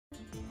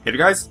Hey there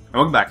guys, and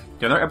welcome back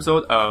to another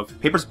episode of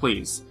Papers,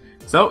 Please.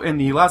 So, in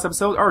the last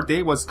episode, our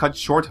day was cut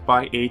short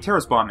by a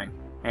terrorist bombing.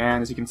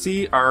 And as you can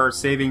see, our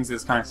savings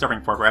is kind of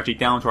suffering for it. We're actually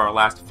down to our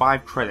last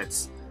 5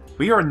 credits.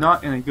 We are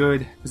not in a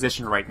good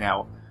position right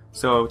now.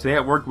 So, today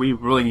at work, we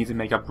really need to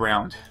make up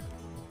ground.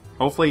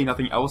 Hopefully,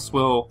 nothing else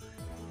will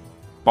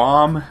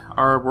bomb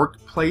our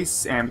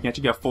workplace, and we can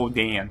actually get a full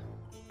day in.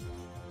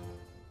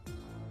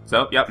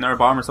 So, yep, another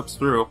bomber slips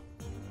through.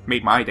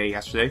 Made my day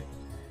yesterday.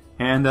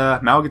 And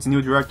Mal gets a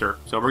new director,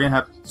 so we're gonna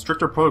have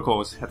stricter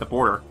protocols at the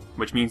border,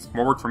 which means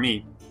more work for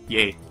me.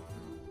 Yay.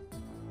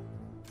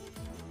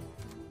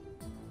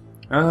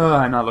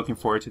 I'm not looking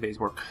forward to today's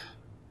work.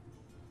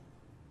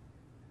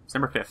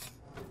 December 5th.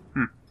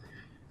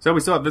 So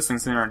we still have this thing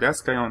sitting on our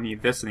desk. I don't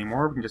need this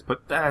anymore. We can just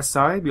put that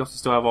aside. We also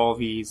still have all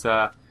these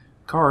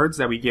cards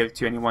that we give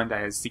to anyone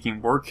that is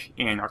seeking work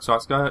in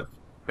Arstotzka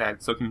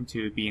that's looking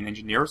to be an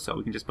engineer, so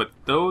we can just put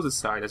those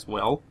aside as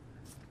well.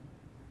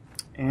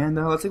 And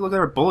let's take a look at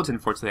our bulletin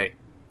for today.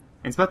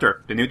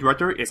 Inspector, the new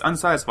director is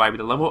unsatisfied with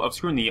the level of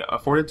scrutiny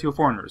afforded to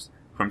foreigners.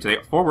 From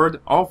today forward,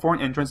 all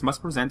foreign entrants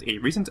must present a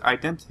recent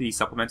identity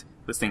supplement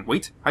listing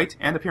weight, height,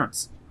 and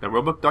appearance. The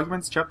rulebook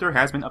documents chapter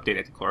has been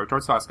updated. Glory to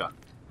Arstotzka.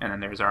 And then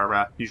there's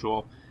our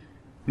usual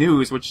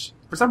news, which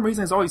for some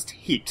reason is always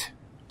taped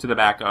to the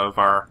back of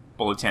our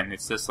bulletin.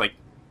 It's just like,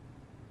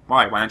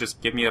 why? Why not just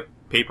give me a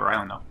paper? I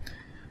don't know.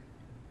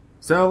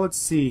 So let's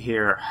see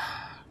here.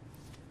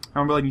 I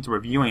don't really need to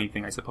review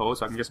anything, I suppose,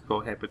 so I can just go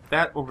ahead with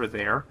that over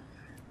there.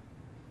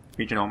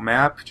 Regional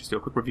map, just do a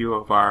quick review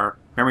of our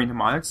memory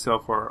mnemonics. So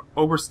for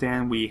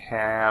Oberstan, we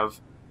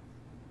have...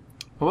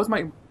 What was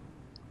my...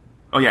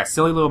 Oh yeah,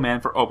 Silly Little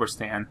Man for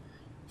Oberstan.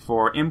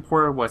 For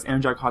Import was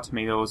Energized Hot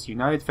Tomatoes.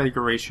 United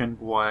Federation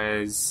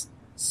was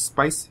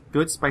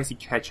Good Spicy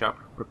Ketchup.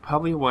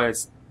 Republic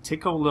was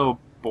Tickle Little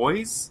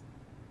Boys.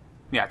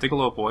 Yeah, Tickle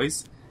Little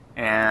Boys.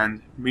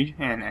 And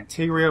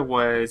Antigua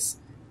was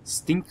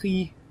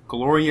Stinky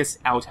Glorious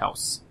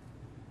Outhouse.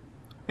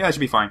 Yeah, that should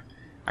be fine.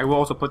 I will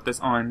also put this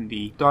on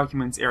the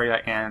documents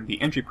area and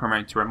the entry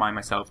permit to remind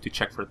myself to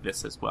check for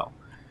this as well.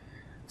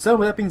 So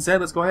with that being said,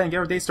 let's go ahead and get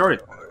our day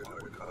started.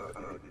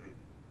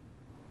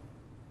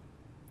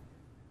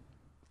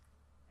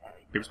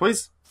 Papers,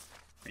 please.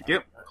 Thank you.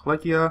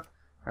 Colegia.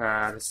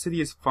 The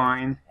city is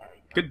fine.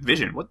 Good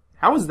vision. What?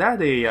 How is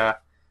that a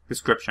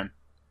description?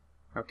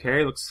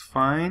 Okay, looks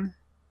fine.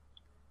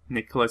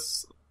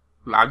 Nicholas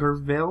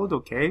Lagerveld.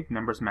 Okay,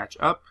 numbers match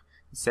up.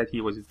 He said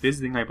he was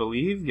visiting, I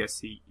believe.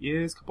 Yes, he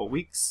is. Couple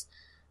weeks.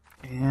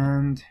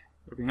 And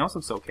everything else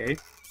looks okay.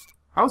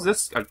 How is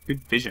this a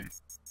good vision?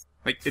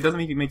 Like, it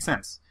doesn't make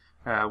sense.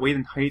 Weight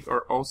and height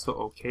are also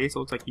okay, so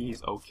it looks like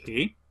he's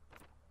okay.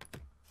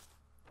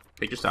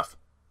 Take your stuff.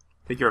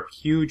 Take your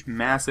huge,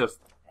 massive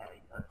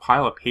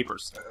pile of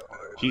papers.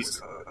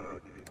 Jeez.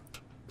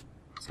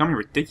 It's becoming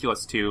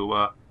ridiculous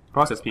to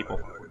process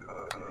people.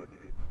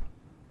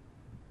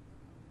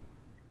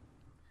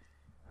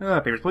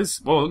 Papers,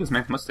 please. Whoa, look at this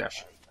man's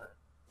mustache.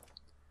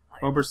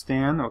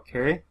 Oberstan,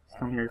 okay. He's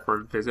coming here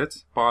for a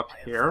visit. Bobbed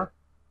hair.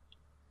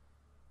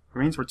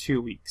 Remains for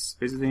 2 weeks.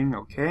 Visiting,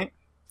 okay.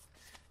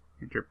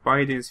 Your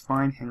bite is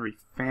fine. Henry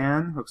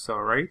Fan, looks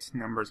alright.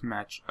 Numbers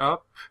match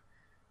up.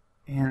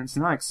 And it's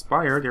not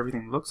expired.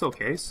 Everything looks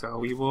okay, so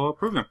we will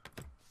approve him.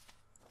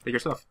 Take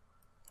your stuff.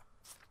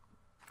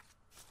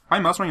 My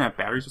mouse running out of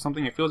batteries or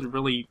something? It feels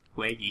really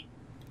laggy.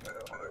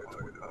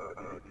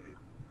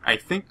 I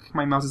think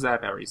my mouse is out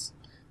of batteries.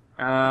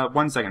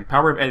 1 second.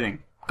 Power of editing.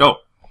 Go!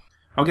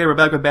 Okay, we're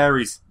back with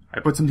batteries. I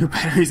put some new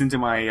batteries into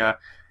my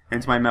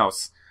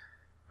mouse.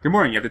 Good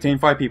morning, you have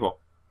detained 5 people.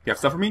 You have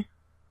stuff for me?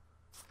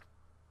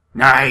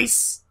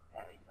 Nice!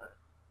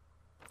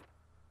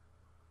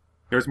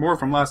 There's more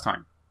from last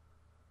time.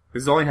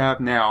 This is all I have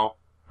now,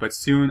 but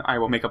soon I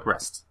will make up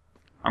rest.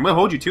 I'm gonna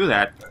hold you to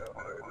that.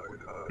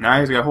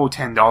 Nice, I got a whole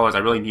 $10. I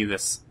really need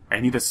this. I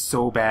need this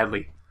so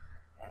badly.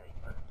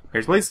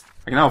 Here's please.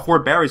 I can now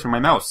afford batteries for my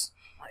mouse.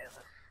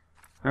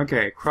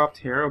 Okay, cropped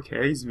hair,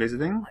 okay, he's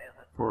visiting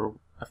for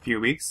a few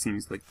weeks,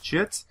 seems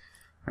legit.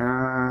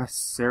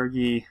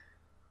 Sergey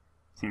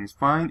seems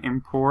fine.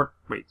 Import,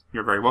 wait,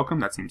 you're very welcome,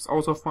 that seems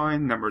also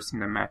fine. Numbers seem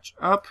to match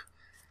up.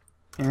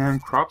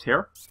 And cropped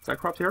hair, is that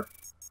cropped hair?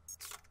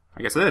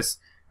 I guess it is.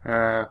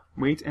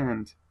 Weight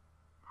and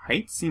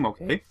height seem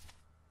okay.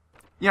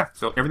 Yeah,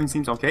 so everything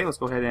seems okay. Let's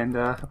go ahead and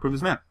approve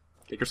this man.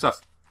 Take your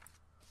stuff.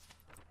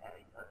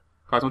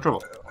 Cause no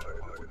trouble.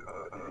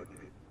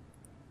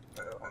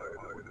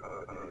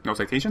 No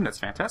citation? That's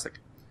fantastic.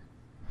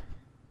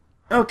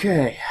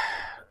 Okay.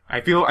 I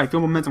feel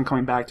momentum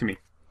coming back to me.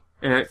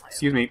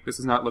 Excuse me, this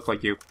does not look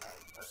like you.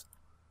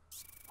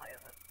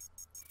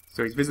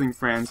 So he's visiting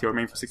friends, he'll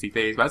remain for 60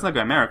 days, but that's not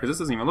gonna matter because this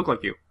doesn't even look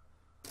like you.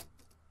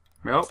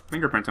 Well,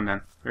 fingerprint him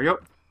then. There you go.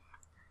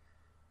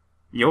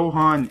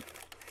 Johann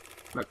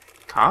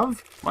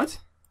Lakov? What?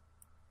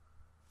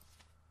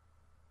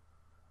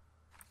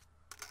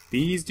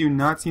 These do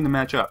not seem to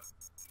match up.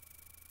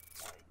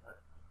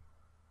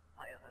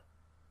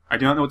 I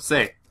do not know what to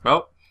say.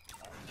 Well,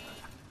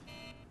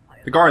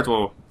 the guards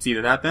will see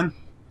to that then.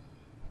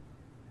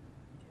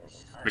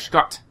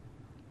 Mishkat.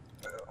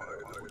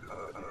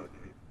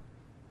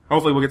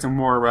 Hopefully we'll get some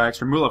more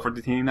extra moolah for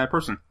detaining that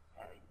person.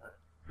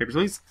 Papers,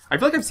 please. I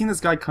feel like I've seen this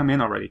guy come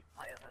in already.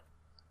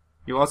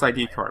 You lost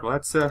ID card. Well,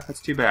 that's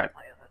too bad.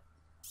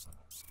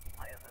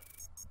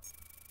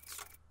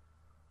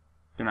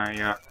 Can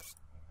I,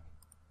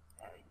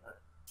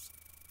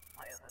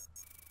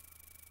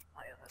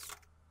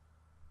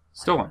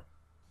 Stolen.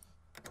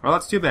 Well,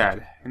 that's too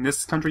bad. In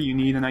this country, you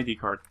need an ID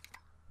card.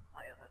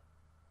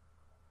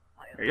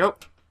 There you go.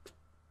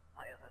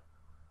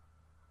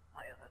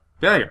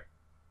 Failure.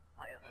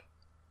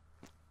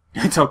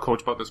 I tell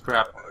Coach about this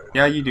crap.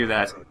 Yeah, you do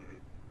that.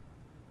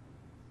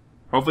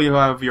 Hopefully you'll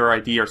have your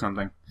ID or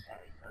something.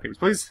 Papers,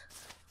 please.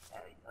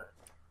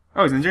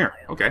 Oh, he's an engineer.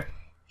 Okay.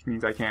 Which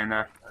means I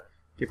can,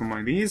 give him one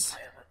of these.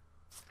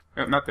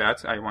 Oh, not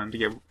that. I want him to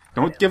give...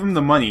 Don't give him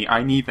the money.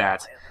 I need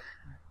that.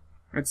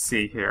 Let's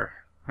see here.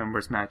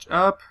 Numbers match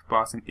up.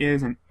 Boston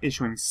is an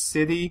issuing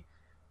city.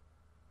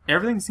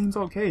 Everything seems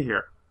okay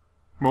here.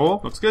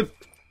 Roll. Looks good.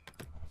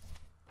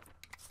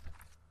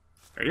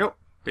 There you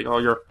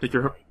go. Take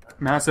your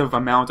massive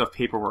amount of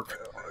paperwork.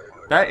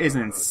 That is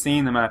an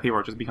insane amount of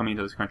paperwork just becoming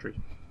into this country.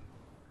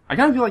 I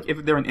kind of feel like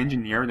if they're an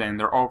engineer, then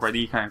they're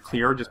already kind of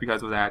clear just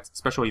because of that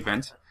special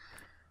event.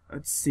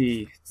 Let's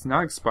see. It's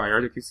not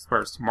expired. It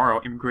expires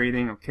tomorrow.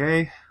 Immigrating,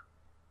 okay.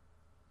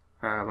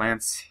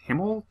 Lance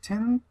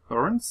Hamilton,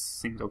 Lawrence,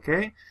 seems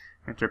okay.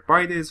 Enter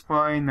byte is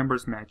fine.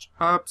 Numbers match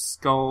up.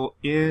 Skull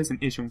is an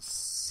issuing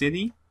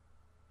city.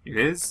 It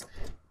is.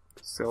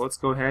 So let's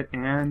go ahead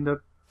and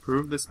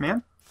approve this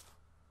man.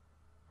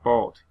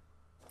 Bald.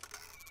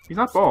 He's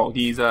not bald.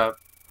 He's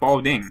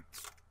balding.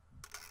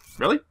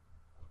 Really?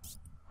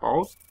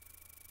 Bald?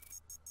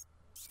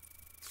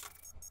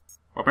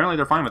 Well, apparently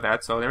they're fine with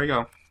that, so there we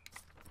go.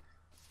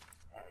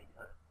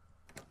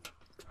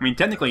 I mean,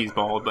 technically he's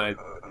bald, but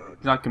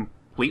he's not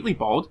completely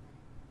bald.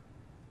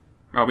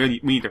 Oh,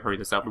 we need to hurry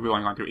this up. We're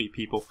going on through 8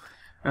 people.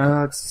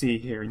 Let's see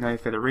here.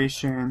 United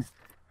Federation.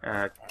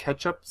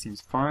 Ketchup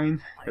seems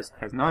fine.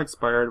 Has not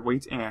expired.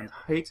 Weight and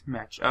height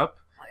match up.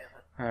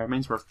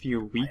 Remains for a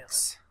few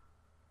weeks.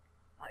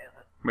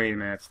 Wait a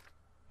minute.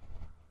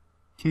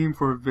 Came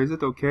for a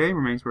visit. Okay.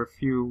 Remains for a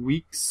few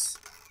weeks.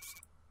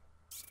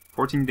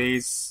 14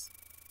 days.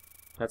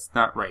 That's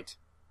not right.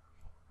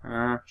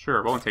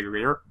 Sure. We'll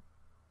integrate her.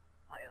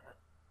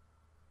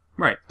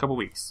 Right. Couple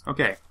weeks.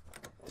 Okay.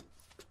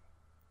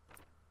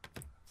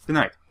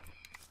 Tonight.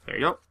 There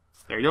you go.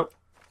 There you go.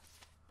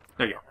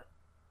 There you go.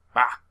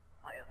 Bah!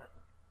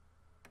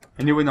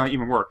 I knew it would not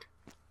even work.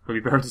 It would be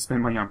better to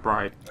spend money on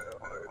bride.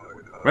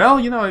 Well,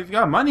 you know, if you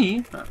got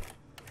money...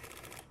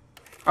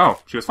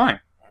 Oh, she was fine.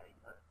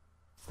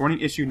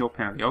 Warning issue, no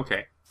penalty.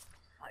 Okay.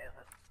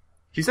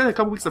 She said a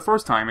couple weeks the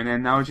first time, and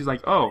then now she's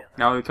like, oh,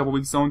 now a couple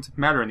weeks don't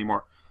matter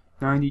anymore.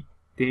 90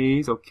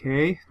 days,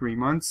 okay. 3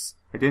 months.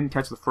 I didn't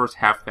catch the first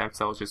half of that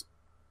because I was just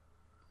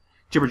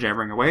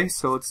jibber-jabbering away.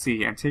 So let's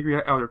see.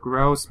 Antigua, Outer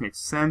Grouse, makes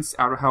sense.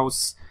 Outer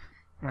House,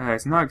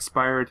 it's not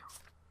expired.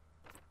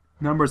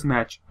 Numbers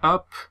match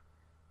up.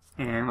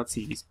 And let's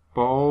see, he's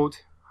bald.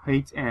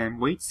 Height and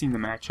weight seem to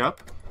match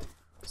up.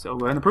 So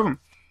go ahead and approve him.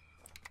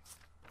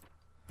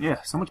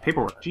 Yeah, so much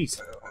paperwork.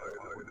 Jeez.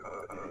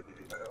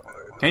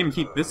 Can't even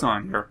keep this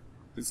on here.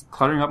 It's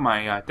cluttering up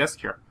my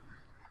desk here.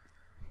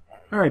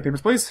 Alright,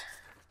 papers please.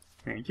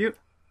 Thank you.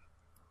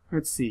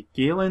 Let's see.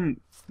 Galen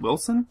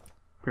Wilson?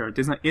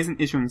 Isn't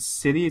issuing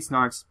city. It's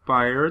not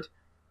expired.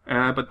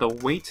 But the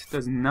weight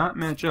does not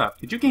match up.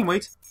 Did you gain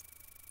weight?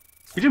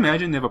 Could you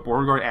imagine if a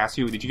board guard asked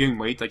you, did you gain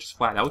weight, like just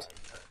flat out?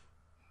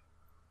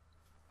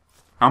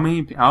 How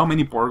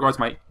many board guards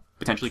might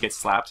potentially get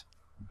slapped?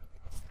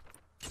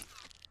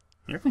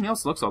 Everything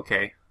else looks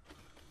okay.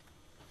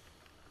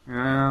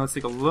 Let's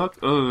take a look.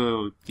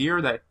 Oh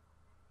dear, that...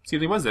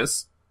 Excuse me, what is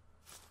this?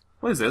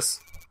 What is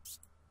this?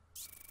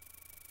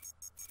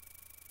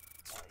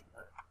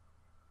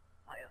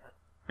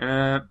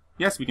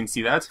 Yes, we can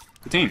see that.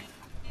 Detain.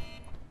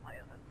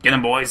 Get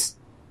him, boys!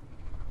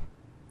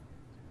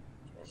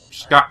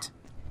 Scott!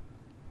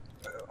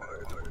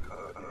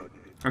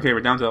 Okay,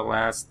 we're down to the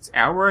last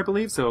hour, I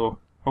believe, so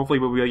hopefully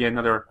we'll be able to get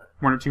another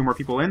 1 or 2 more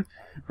people in.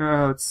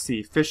 Let's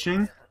see.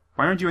 Fishing.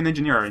 Why aren't you an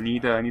engineer? I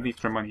need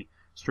extra money.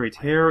 Straight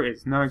hair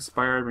is not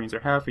expired. Remains are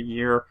half a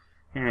year.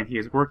 And he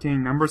is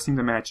working. Numbers seem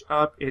to match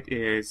up. It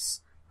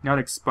is not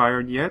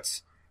expired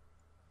yet.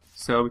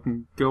 So we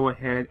can go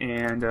ahead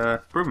and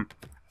prove him.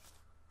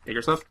 Take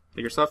your stuff.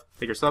 Take your stuff.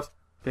 Take your stuff.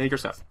 Take your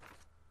stuff.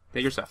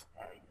 Take your stuff.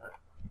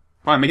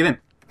 Come on, make it in.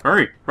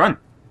 Hurry! Run!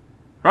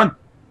 Run!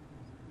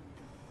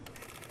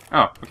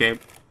 Oh, okay.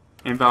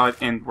 Invalid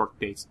end work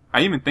dates. I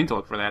didn't even think to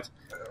look for that.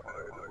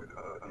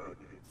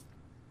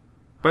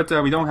 But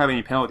we don't have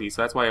any penalties,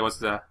 so that's why it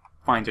was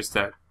fine just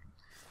to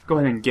go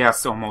ahead and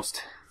guess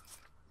almost.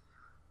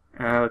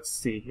 Let's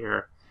see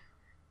here.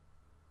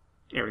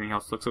 Everything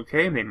else looks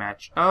okay. They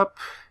match up.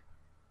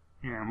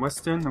 And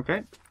Weston,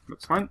 okay.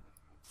 Looks fine.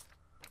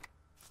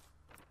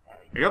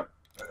 There you go.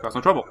 Cause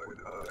no trouble.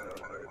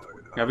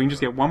 Now if we can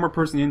just get 1 more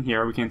person in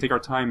here, we can take our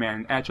time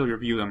and actually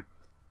review them.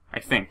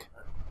 I think.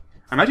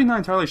 I'm actually not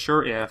entirely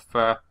sure if,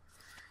 let's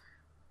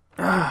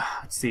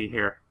see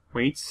here.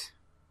 Wait.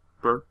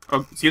 Oh,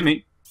 excuse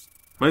me.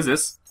 What is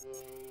this?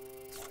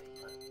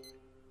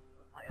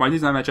 Why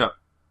does not match up?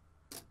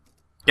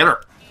 Get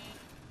her!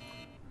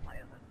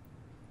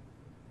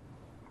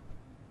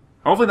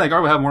 Hopefully that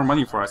guard will have more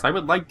money for us. I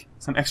would like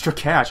some extra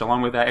cash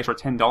along with that extra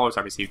 $10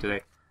 I received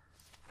today.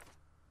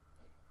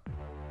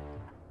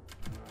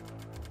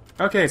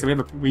 Okay,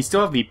 so we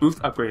still have the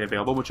booth upgrade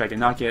available, which I did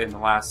not get in the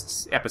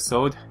last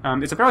episode.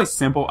 It's a fairly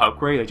simple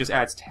upgrade. It just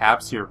adds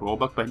tabs to your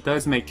rulebook, but it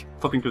does make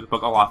flipping through the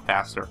book a lot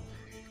faster.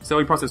 So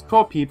we processed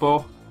 12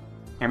 people,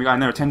 and we got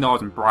another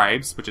 $10 in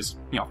bribes, which is,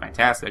 you know,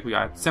 fantastic. We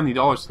got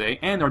 $70 today,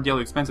 and our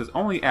daily expenses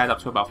only add up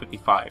to about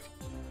 $55.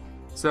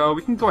 So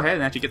we can go ahead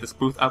and actually get this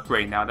booth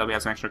upgrade now that we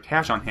have some extra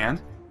cash on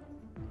hand.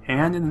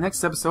 And in the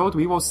next episode,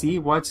 we will see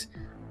what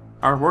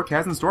our work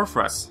has in store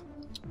for us.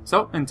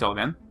 So, until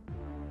then,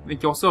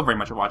 thank you all so very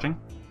much for watching,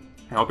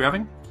 and I hope you're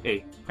having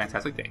a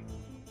fantastic day.